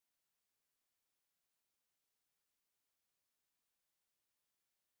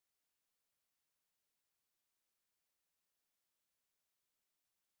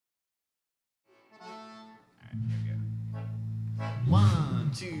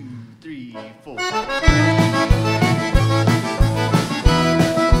1, 2, 3, 4.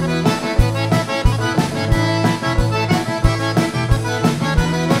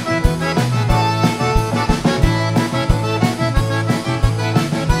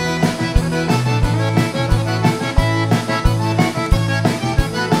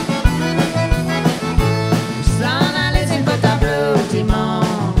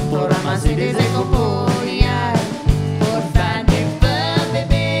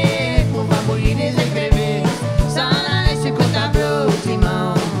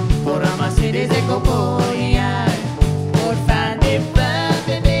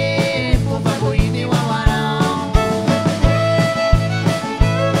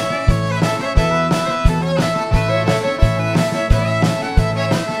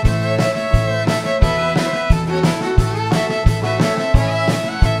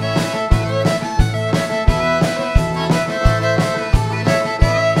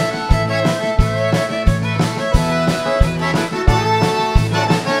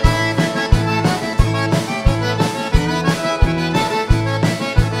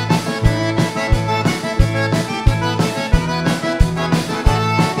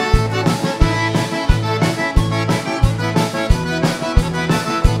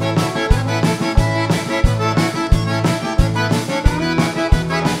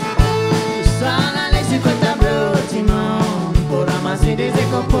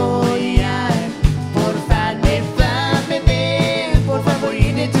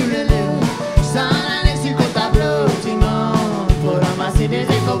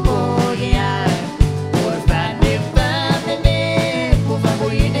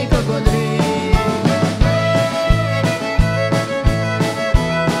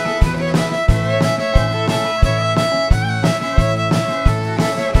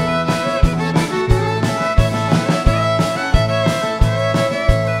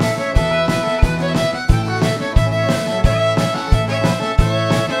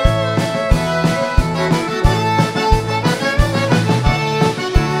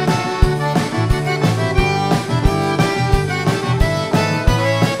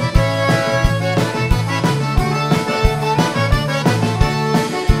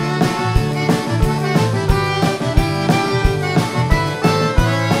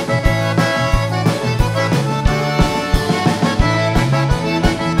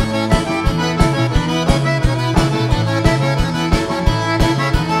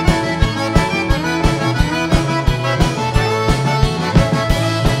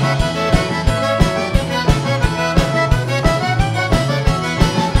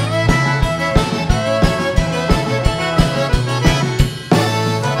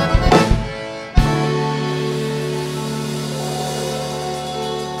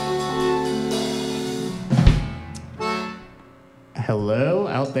 Hello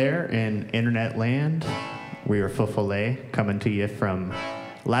out there in internet land. We are Feufollet, coming to you from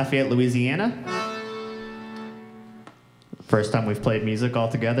Lafayette, Louisiana. First time we've played music all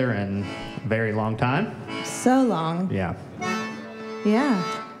together in a very long time. So long. Yeah. Yeah.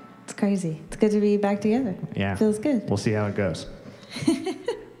 It's crazy. It's good to be back together. Yeah. Feels good. We'll see how it goes. We'll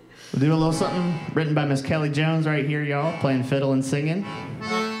do a little something written by Miss Kelly Jones right here, y'all, playing fiddle and singing.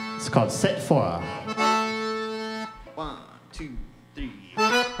 It's called Cette Fois. 1, 2, 3.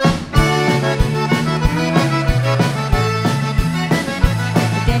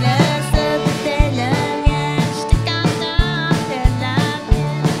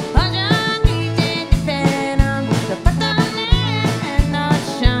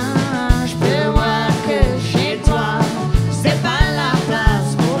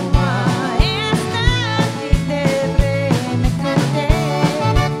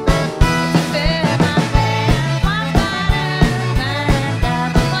 Faire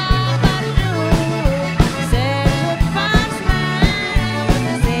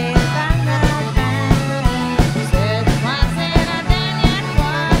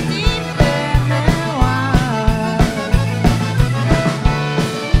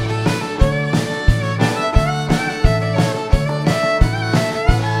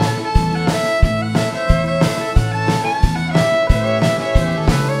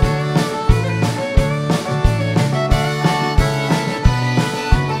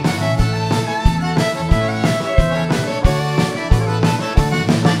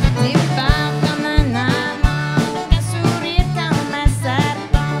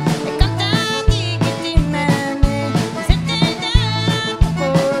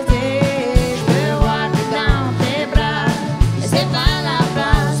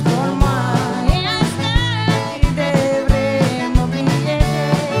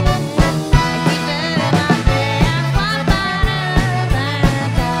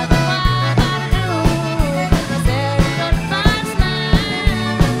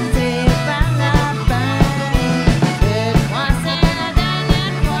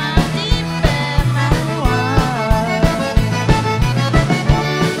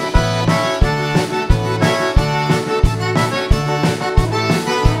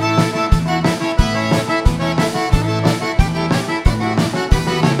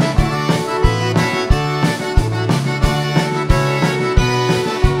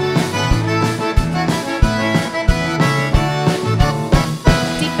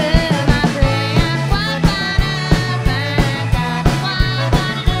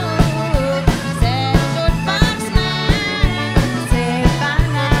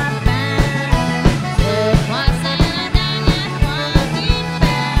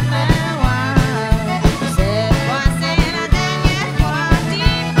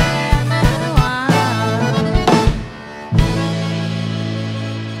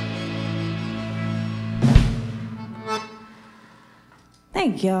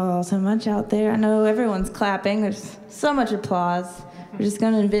Thank y'all so much out there. I know everyone's clapping. There's so much applause. We're just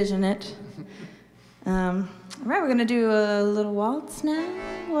going to envision it. All right, we're going to do a little waltz now.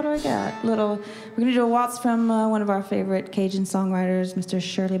 What do we got? We're going to do a waltz from one of our favorite Cajun songwriters, Mr.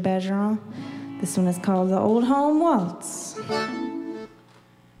 Shirley Bergeron. This one is called the Old Home Waltz.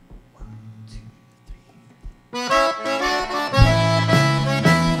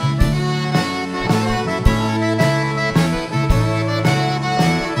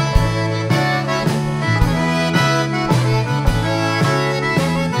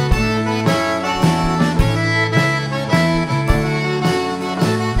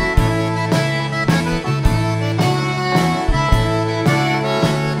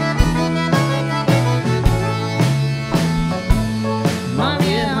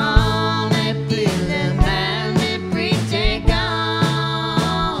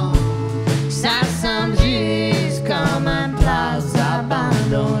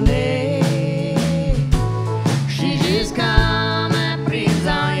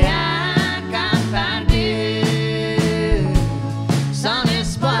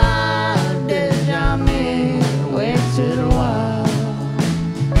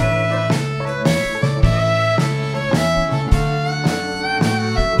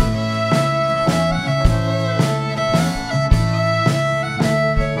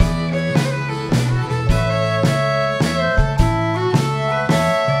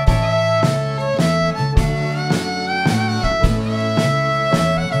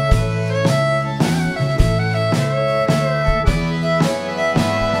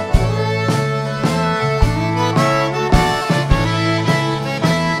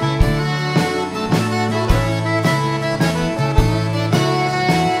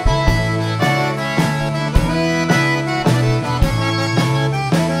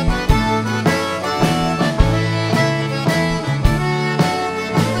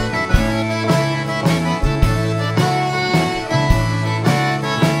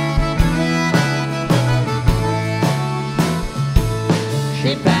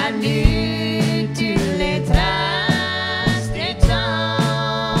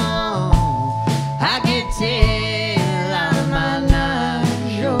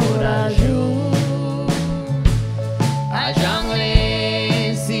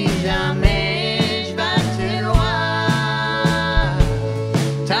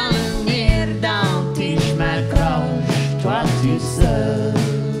 1, 2, 3.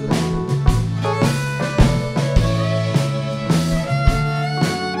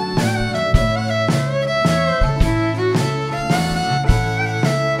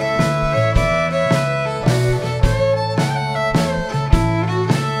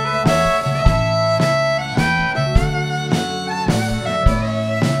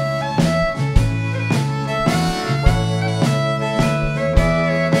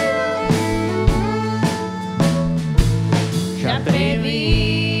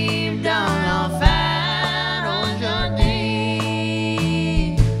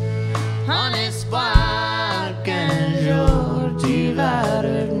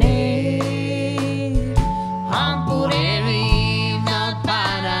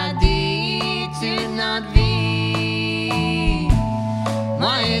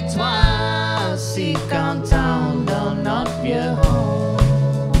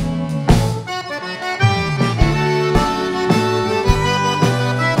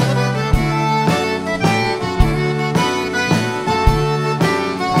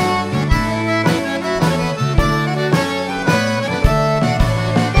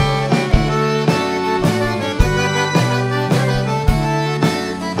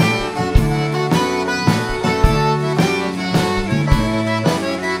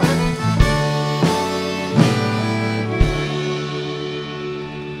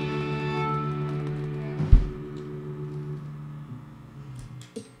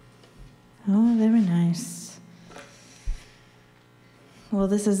 Oh, very nice. Well,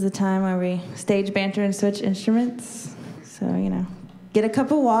 this is the time where we stage banter and switch instruments. So, get a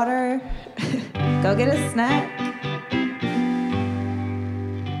cup of water, go get a snack.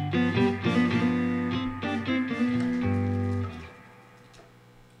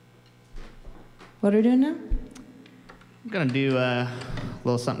 What are we doing now? I'm going to do a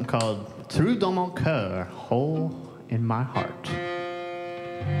little something called Trou dans mon cœur, Hole in My Heart.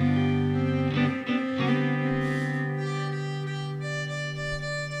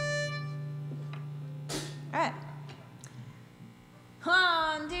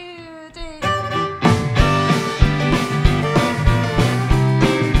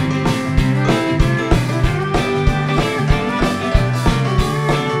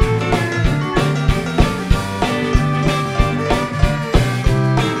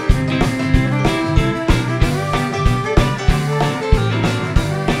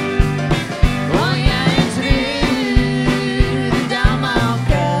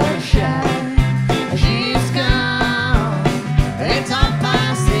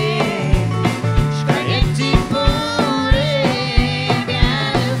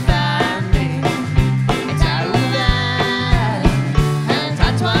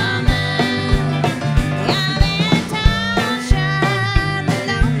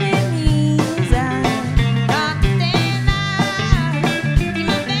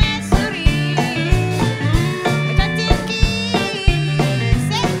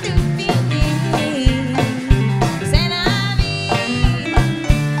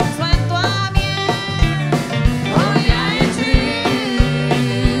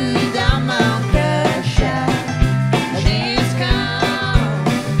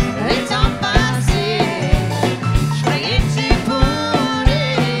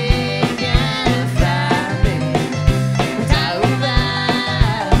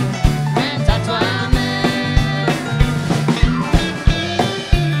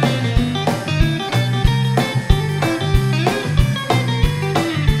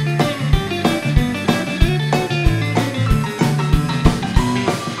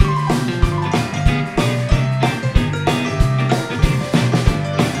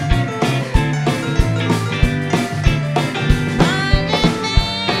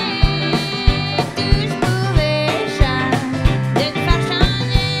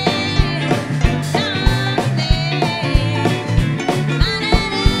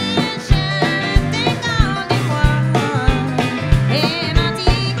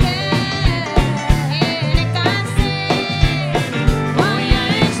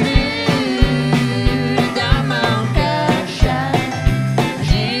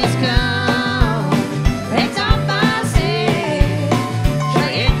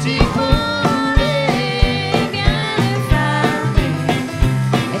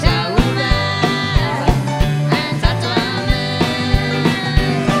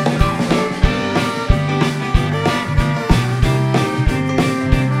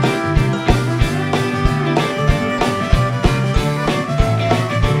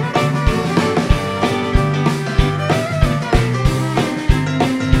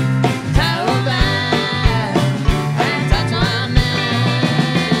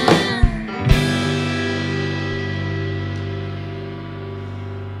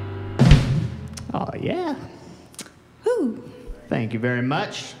 very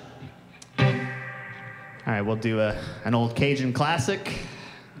much. All right, we'll do an old Cajun classic,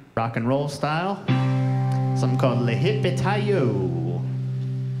 rock and roll style. Something called Le Hippie-Taillot.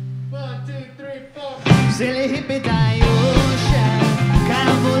 1, 2, 3, 4. C'est le hippie-taillot, car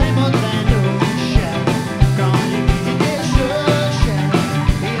on voulait montrer nos chats. Quand les petits des choses,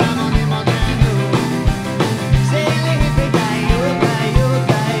 il a demandé montrer nous. C'est le hippie-taillot, taillot,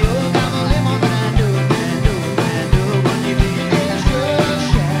 taillot, car on voulait montrer nous. Quand les petits des choses,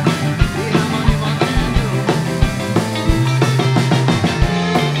 il a demandé montrer nous.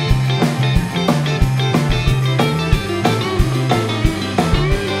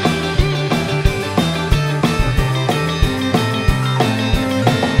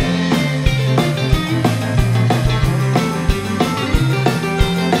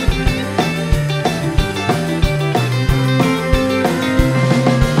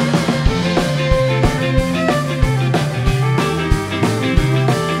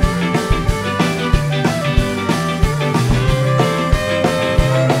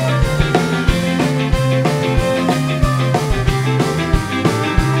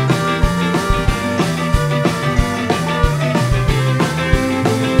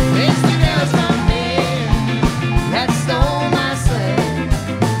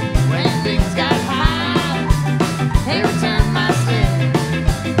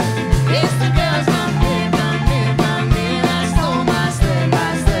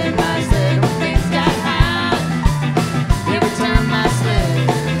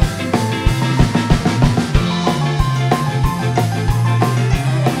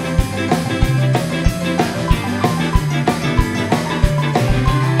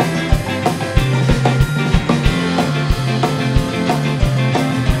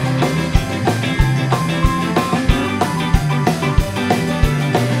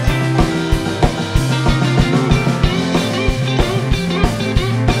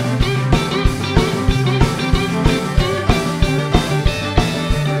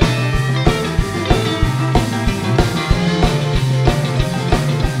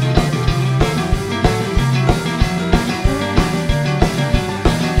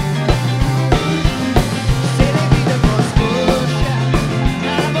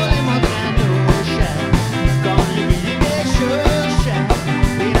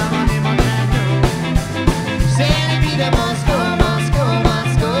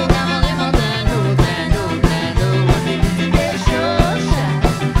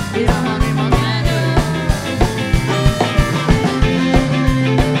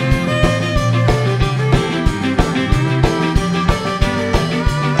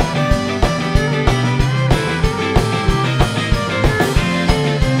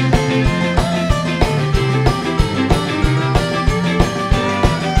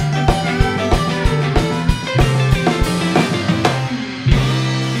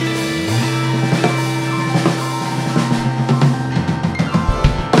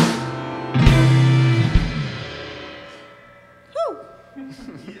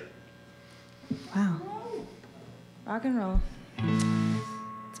 Wow. Rock and roll.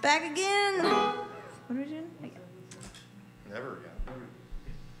 It's back again. What are we doing? Never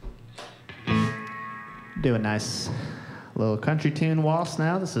again. Do a nice little country tune waltz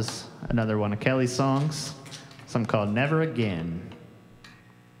now. This is another one of Kelly's songs. Something called Never Again.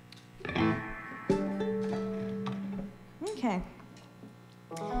 Okay.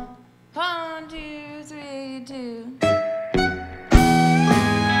 1, 2, 3, 2.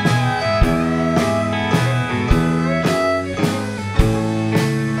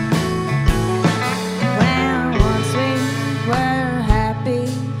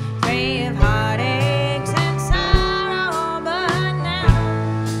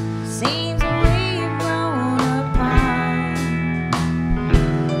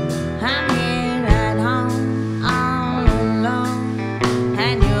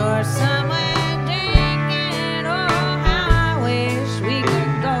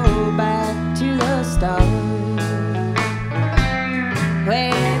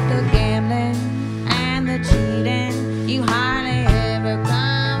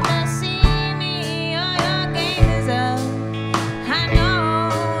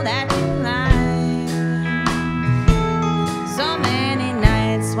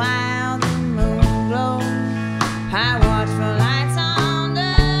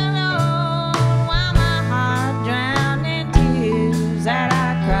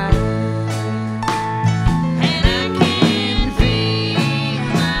 And I can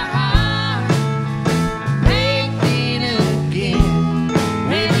feel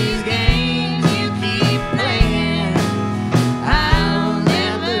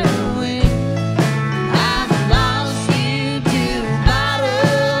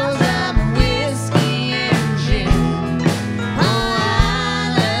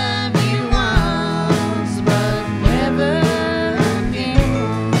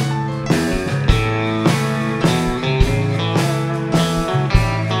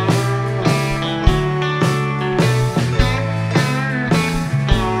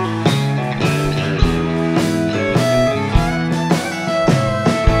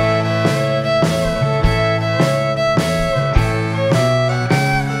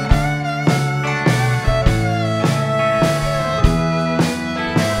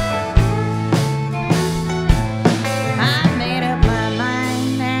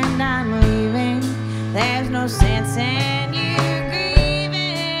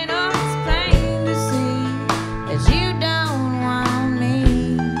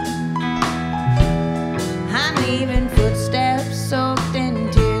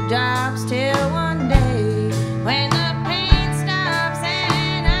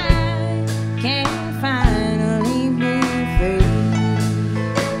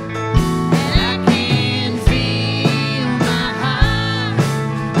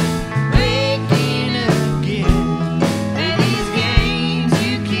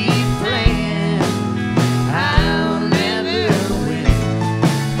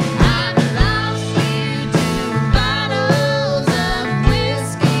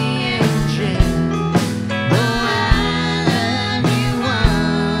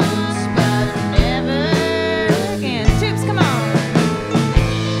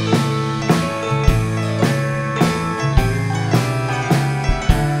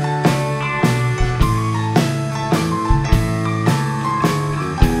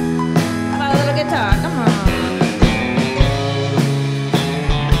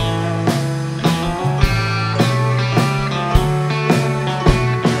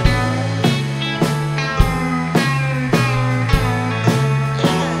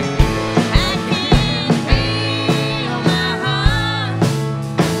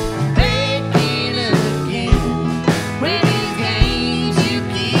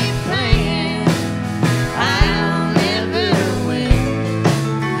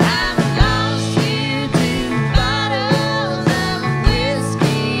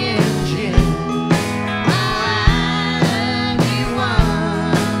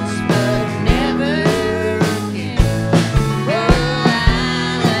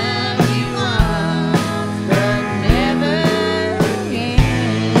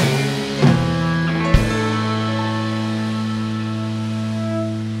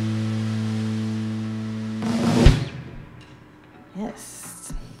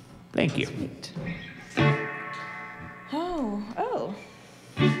Thank you. Sweet. Oh.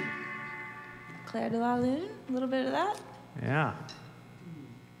 Claire de la Lune, a little bit of that. Yeah.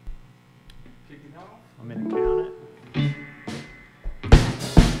 I'm going to count it.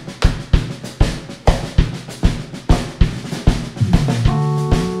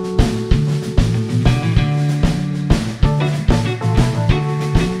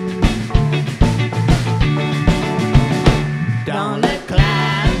 Don't let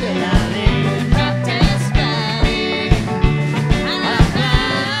Claire de la Lune drop this valley. À la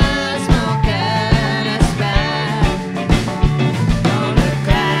place, mon cœur espère. Dans le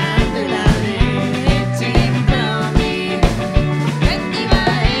clair de la lune, est-il promis que tu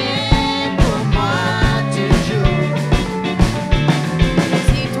vas être pour moi toujours?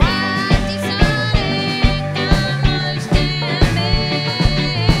 Si toi tu serais comme moi je t'aimais,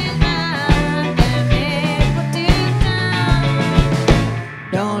 pour tout le temps.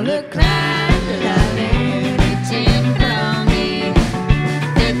 Dans le clair de la lune, est-il promis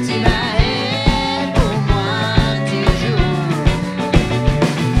que tu vas être pour moi toujours?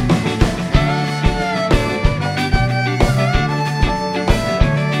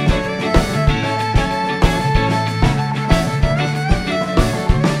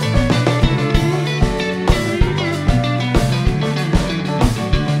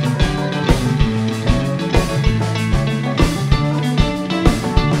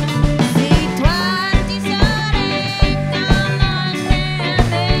 Si toi tu serais comme moi je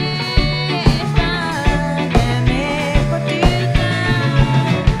t'aimais, pour tout le temps.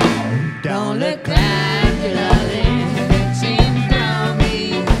 Dans le clair de la lune, tu me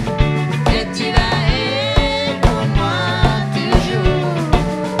promis que tu vas être pour moi toujours.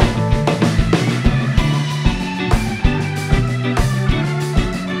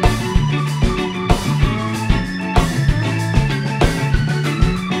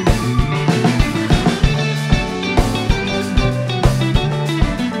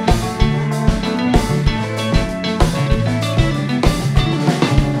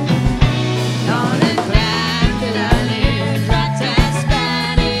 Dans le clair de la lune, je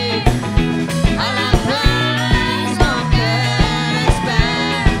t'espérais. À la place, mon cœur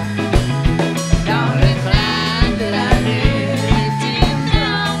espère. Dans le clair de la lune, tu me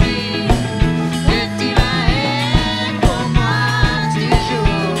promis que tu vas être pour moi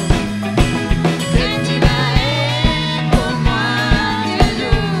toujours. Que tu vas être pour moi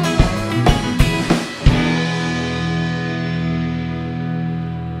toujours.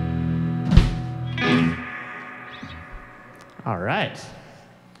 All right.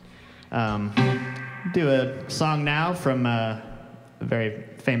 Do a song now from a very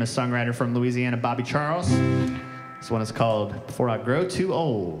famous songwriter from Louisiana, Bobby Charles. This one is called Before I Grow Too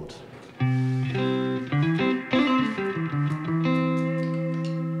Old.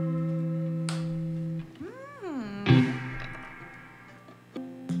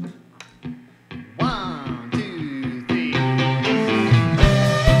 One, two, three.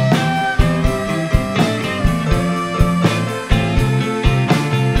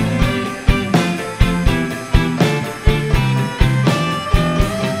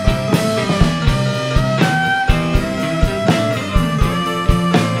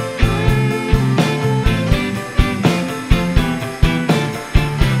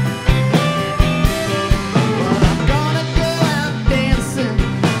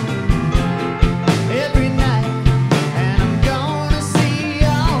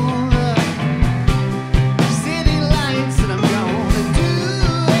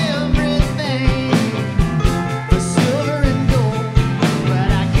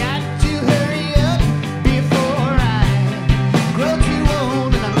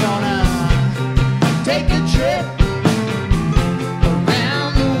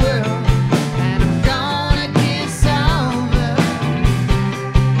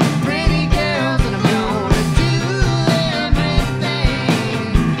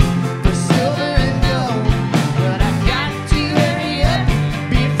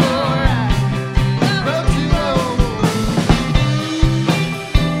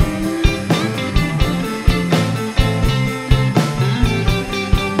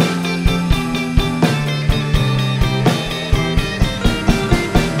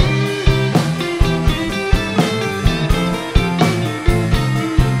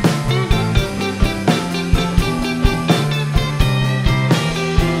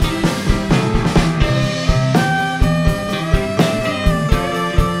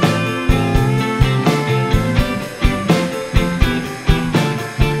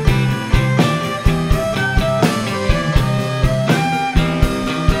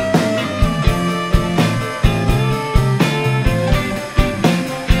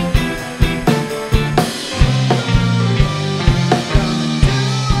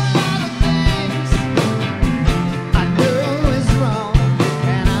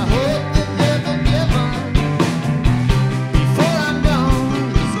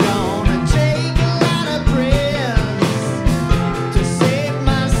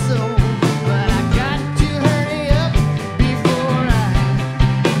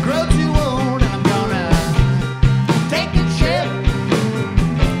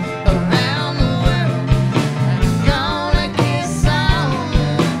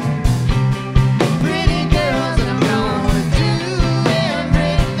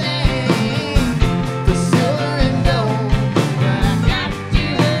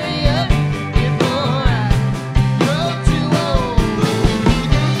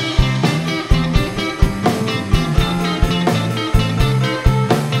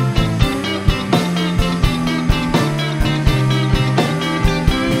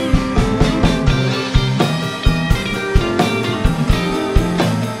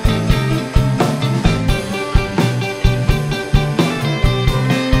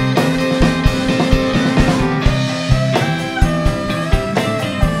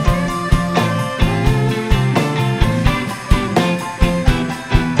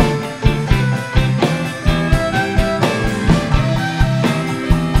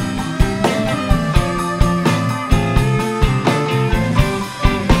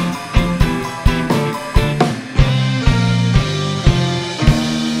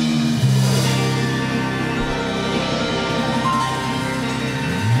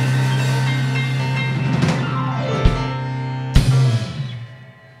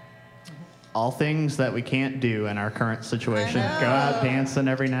 all things that we can't do in our current situation. I know. Go out dancing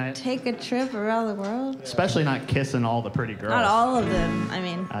every night. Take a trip around the world. Especially not kissing all the pretty girls. Not all of them. I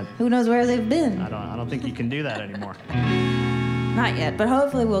mean, who knows where they've been? I don't think you can do that anymore. Not yet, but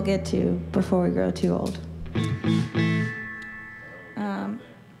hopefully we'll get to before we grow too old. Yeah.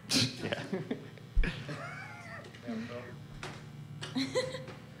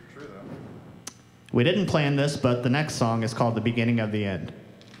 True though. We didn't plan this, but the next song is called The Beginning of the End.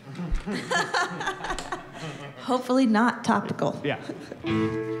 Hopefully not topical. Yeah.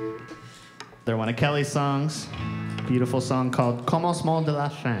 They're one of Kelly's songs. Beautiful song called Commencement de la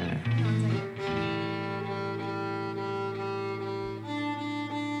fin.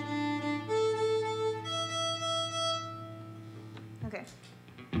 Okay.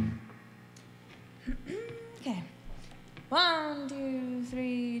 Okay. 1, 2,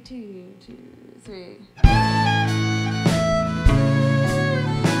 3, 2, 2, 3.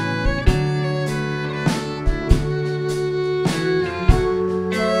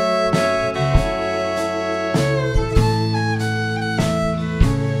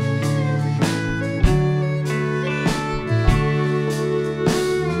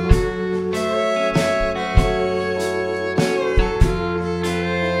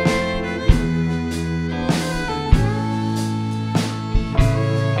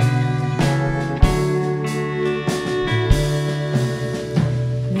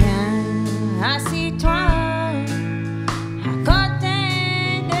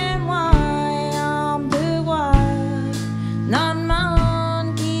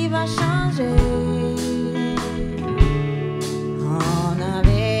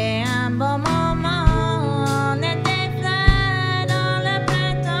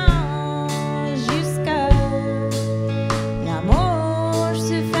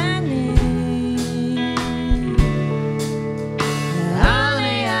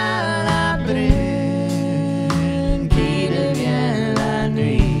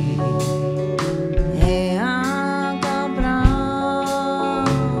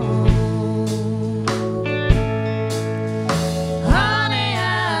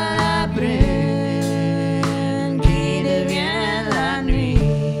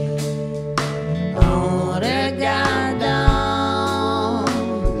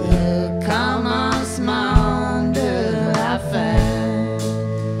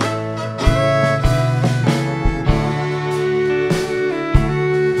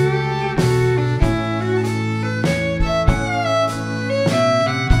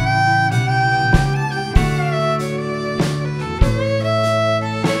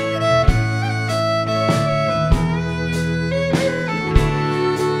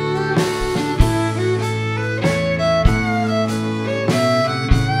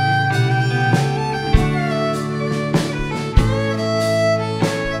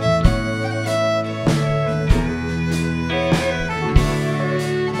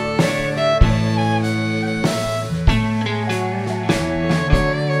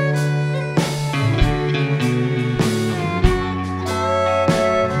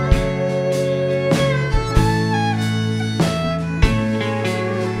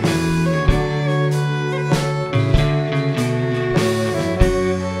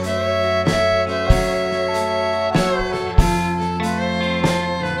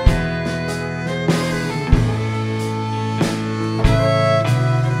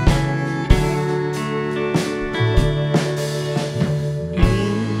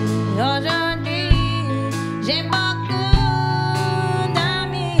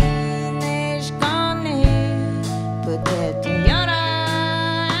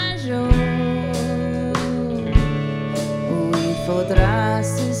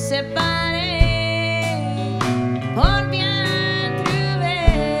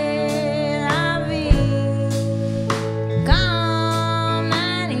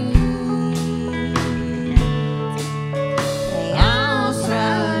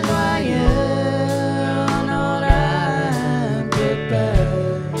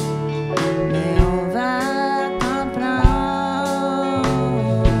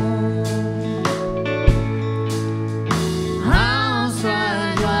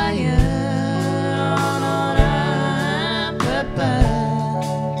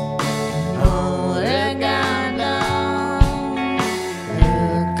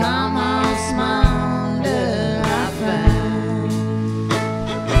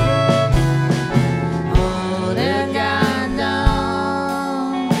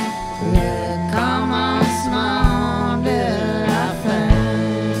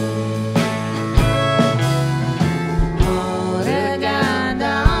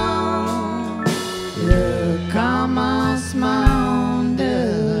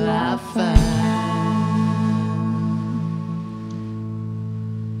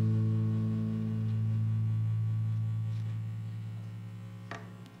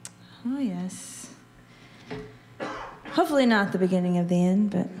 Totally not the beginning of the end,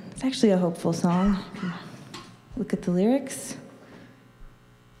 but it's actually a hopeful song. If you look at the lyrics.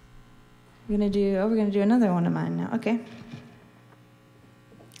 We're gonna do another one of mine now. Okay.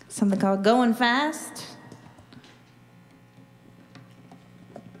 Something called Going Fast.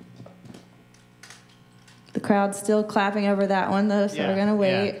 The crowd's still clapping over that one though, so we're gonna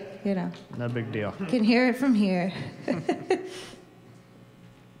wait. You know. No big deal. You can hear it from here.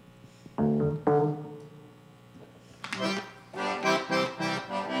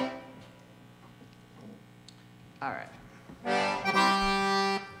 All right.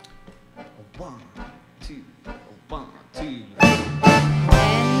 1, 2, 1, 2.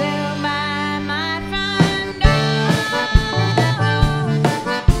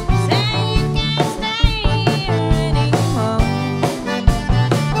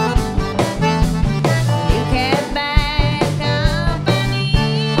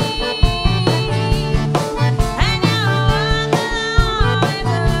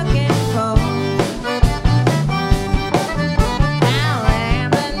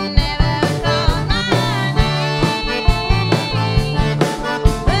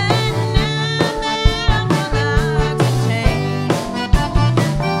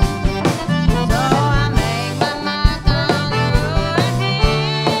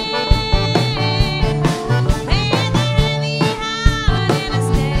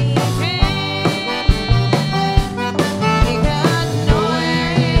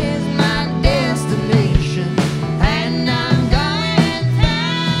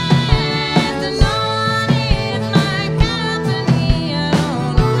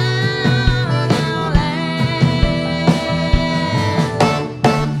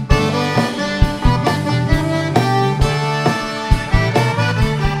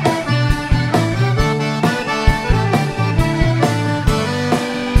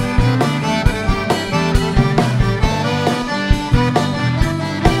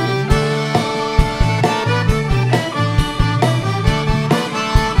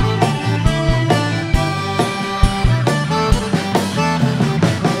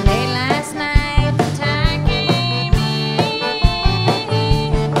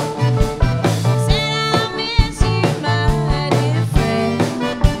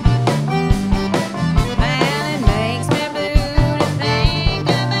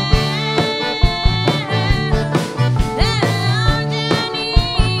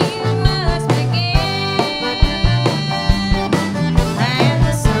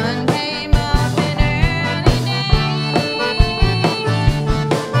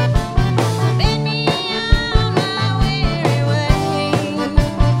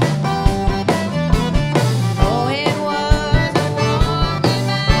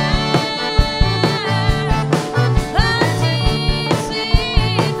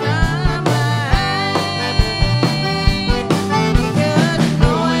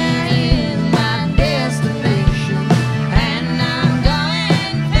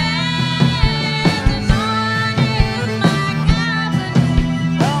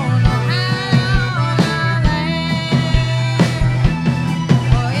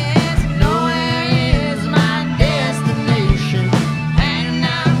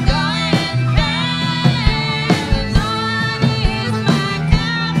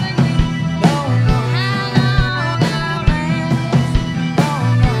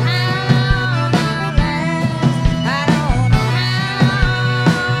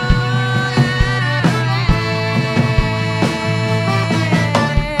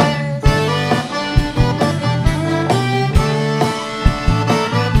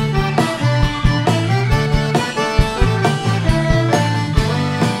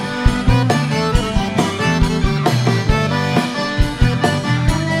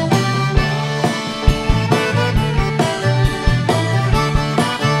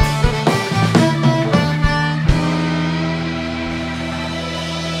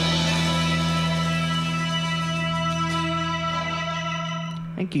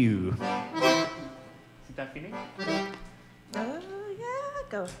 Thank you. Is that finished? Yeah,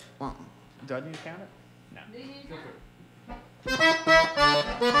 go. One. Do I need to count it? No. Go for it.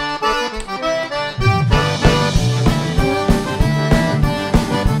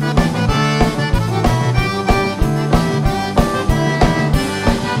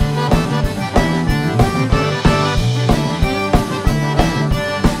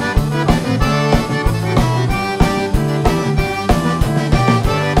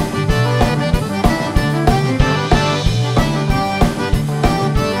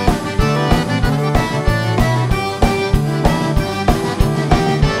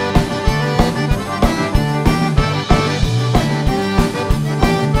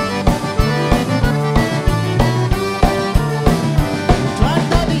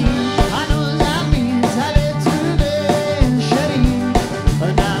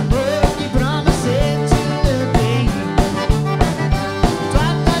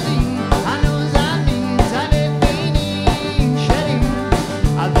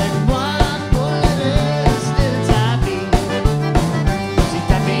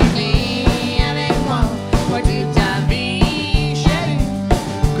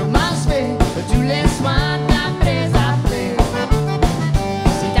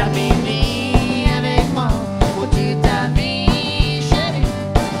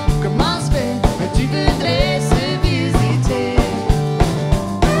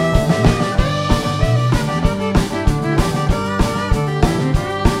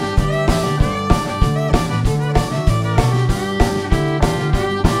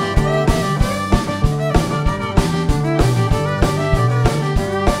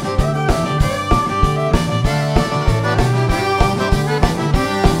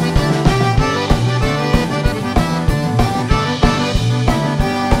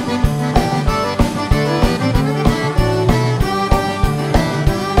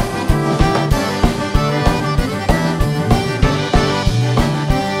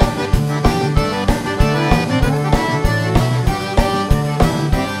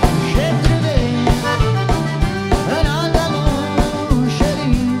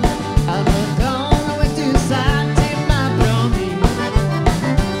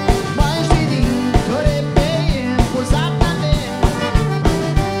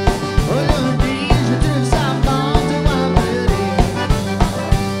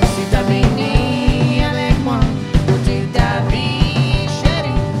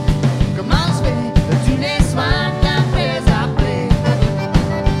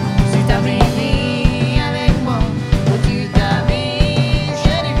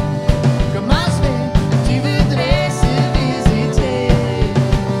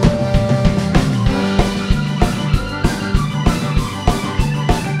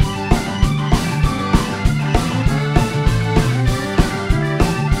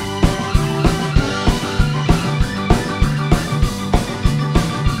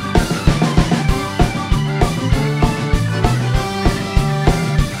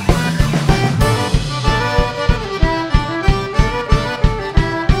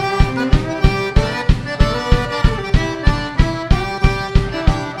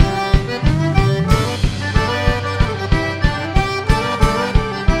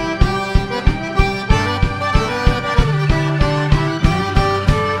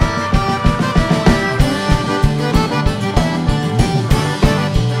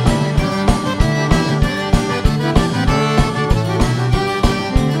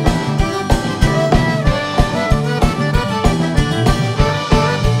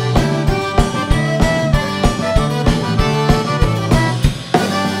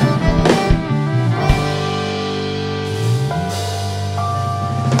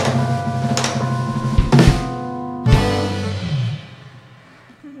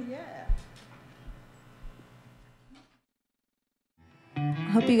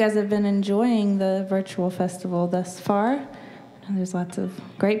 guys have been enjoying the virtual festival thus far. There's lots of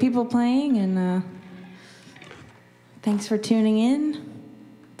great people playing, and thanks for tuning in.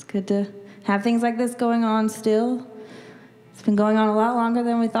 It's good to have things like this going on still. It's been going on a lot longer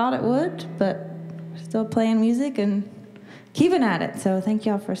than we thought it would, but we're still playing music and keeping at it. So thank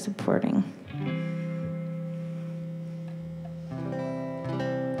y'all for supporting. Can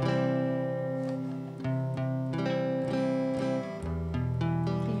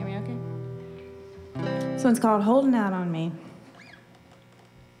you hear me okay? This one's called Holding Out on Me.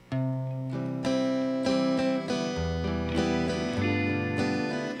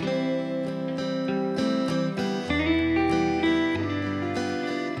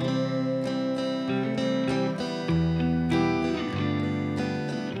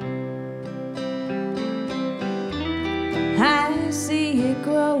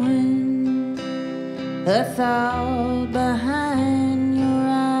 Growing, the thought behind your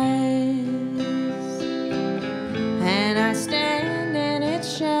eyes, and I stand in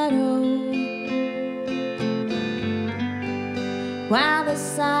its shadow while the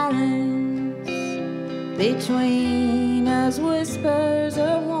silence between us whispers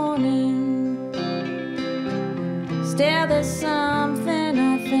a warning. Still, there's something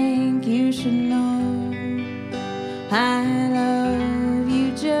I think you should know. I love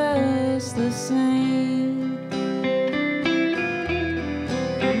you just the same.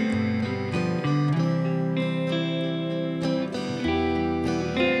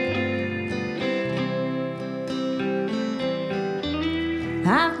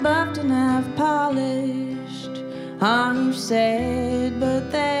 I've buffed and I've polished all you've said, but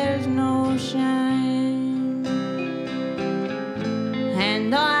there's no shine.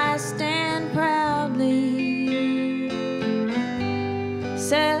 And I stand proudly.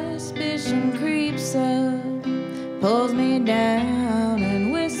 Suspicion creeps up, pulls me down,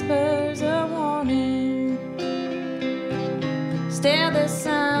 and whispers a warning. Still, there's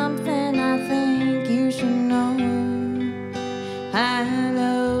something I think you should know. I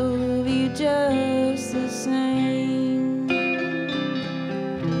love you just the same.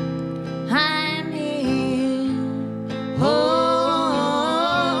 I'm here, holding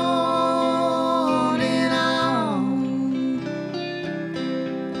on.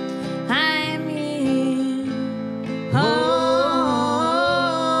 I'm here, holding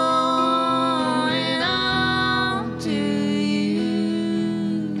on to you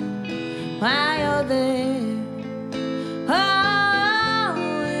while you're there.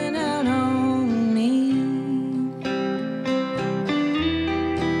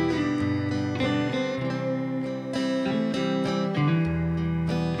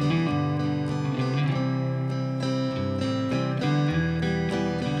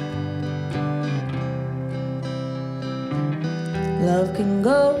 Love can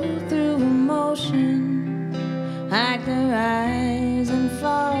go through emotion, like the rise and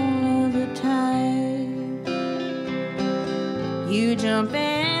fall of the tide. You jump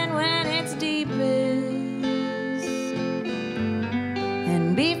in when it's deepest,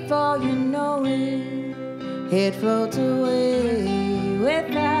 and before you know it, it floats away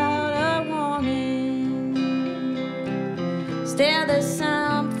without a warning. Still, there's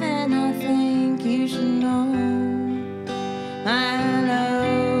something I think you should know. My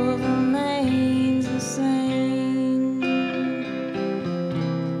love remains the same.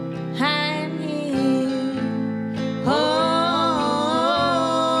 I'm here, holding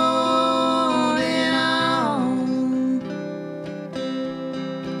on.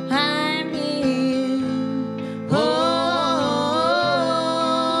 I'm here, holding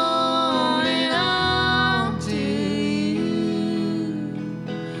on to you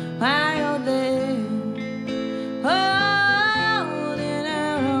while you're there.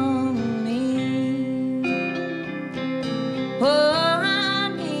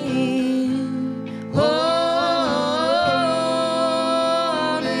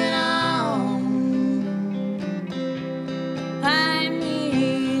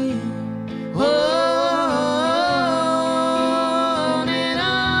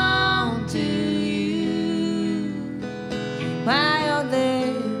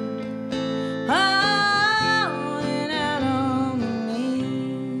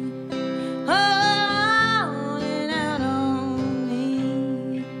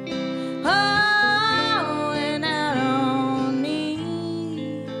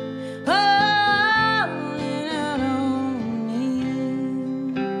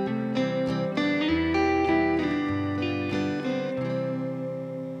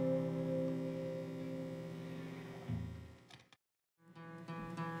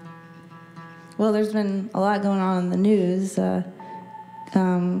 Well, there's been a lot going on in the news.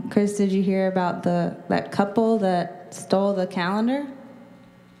 Chris, did you hear about that couple that stole the calendar?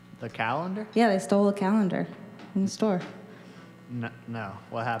 The calendar? Yeah, they stole the calendar in the store. No.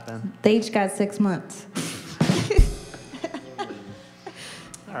 What happened? They each got 6 months.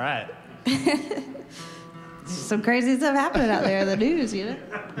 All right. Some crazy stuff happening out there in the news, you know?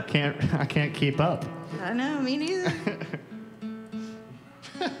 I can't keep up. I know, me neither.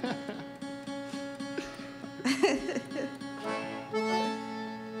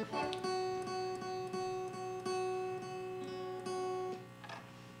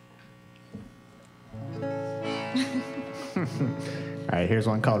 All right, here's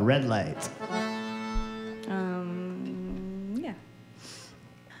one called Red Light. Yeah.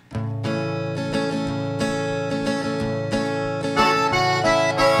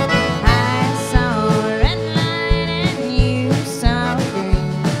 I saw a red light and you saw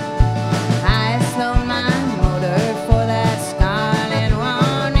green. I slowed my motor for that scarlet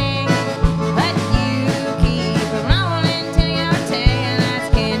warning, but you keep rolling till you're taking that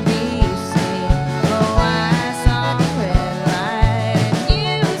can't be seen. Oh, I saw a red light and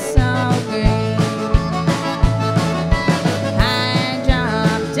you saw green. I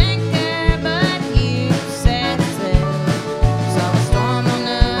dropped anchor, but you said sail. Saw a storm on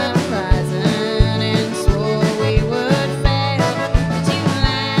the horizon and swore we would fail. But you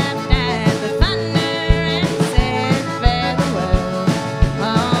laughed at the thunder and said farewell.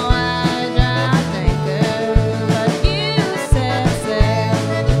 Oh, I dropped anchor, but you said sail.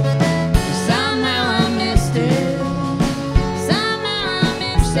 Somehow I missed it. Somehow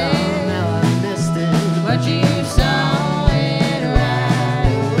I missed it. But you saw it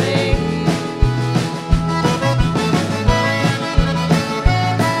right away.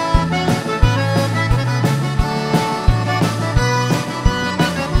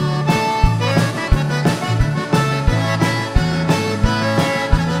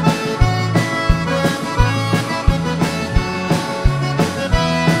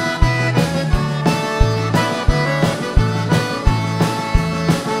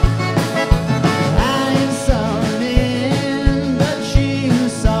 I saw it in, but you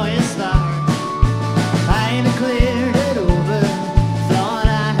saw it start. I declared it over, thought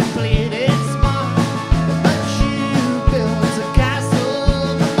I had played it smart. But you built a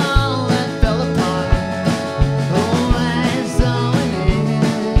castle from all that fell apart. Oh, I saw it in,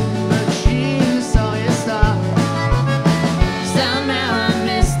 but you saw it start. Somehow I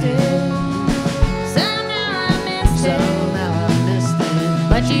missed it. Somehow I missed it. Somehow I missed it.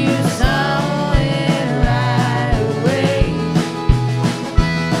 But you saw it right away.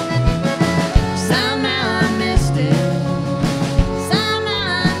 Somehow I missed it. Somehow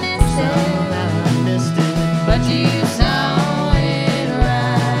I missed Somehow it. I missed it. But you saw it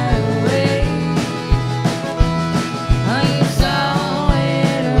right away. Oh, you saw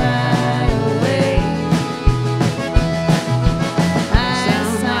it right away. I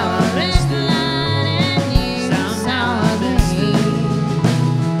saw a red light and you saw green.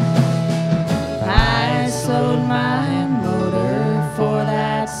 I slowed my motor for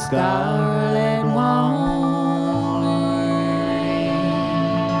that scarlet warning.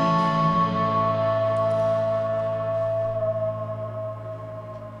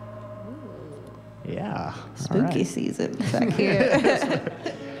 Yeah. all Spooky right. season back here.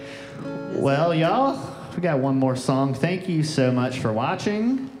 Well, y'all, we got one more song. Thank you so much for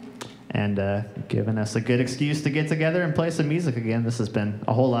watching and giving us a good excuse to get together and play some music again. This has been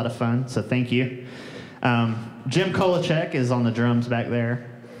a whole lot of fun, so thank you. Jim Kolacek is on the drums back there.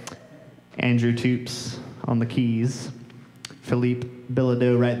 Andrew Toops on the keys. Philippe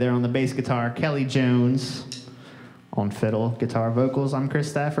Bilodeau right there on the bass guitar. Kelly Jones on fiddle, guitar, vocals. I'm Chris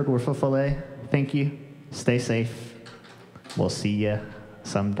Stafford. We're Feufollet. Thank you. Stay safe. We'll see you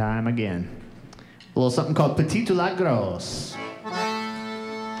sometime again. A little something called Petit ou la Grosse.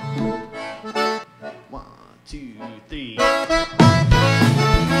 1, 2, 3.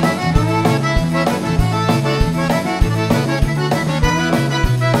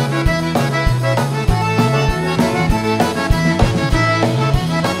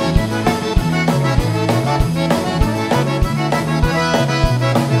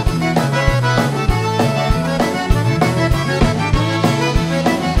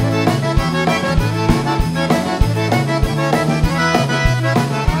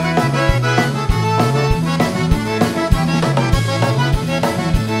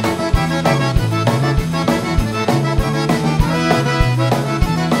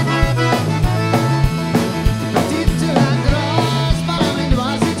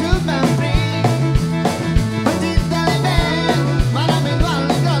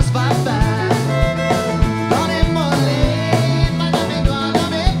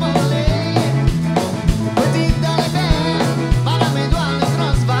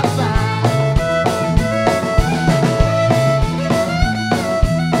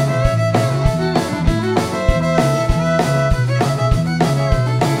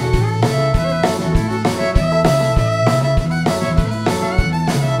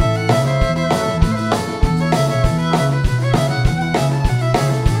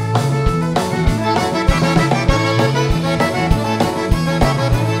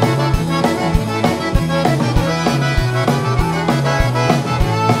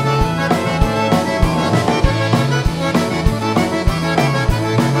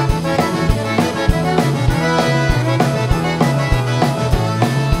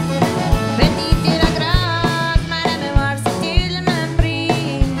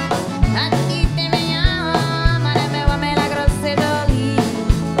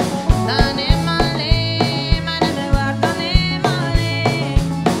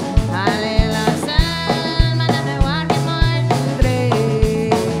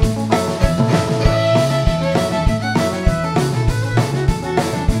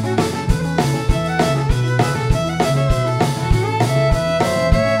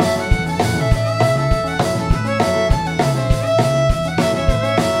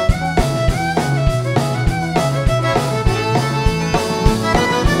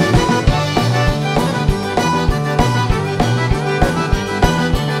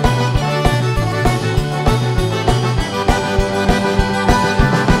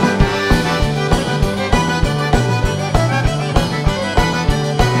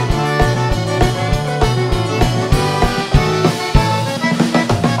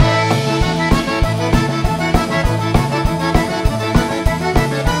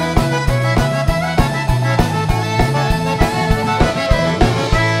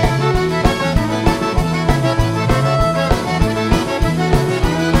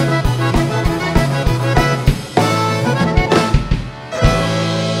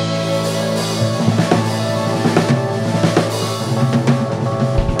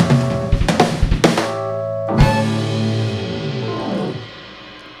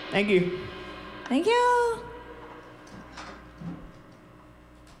 Thank you. Thank you.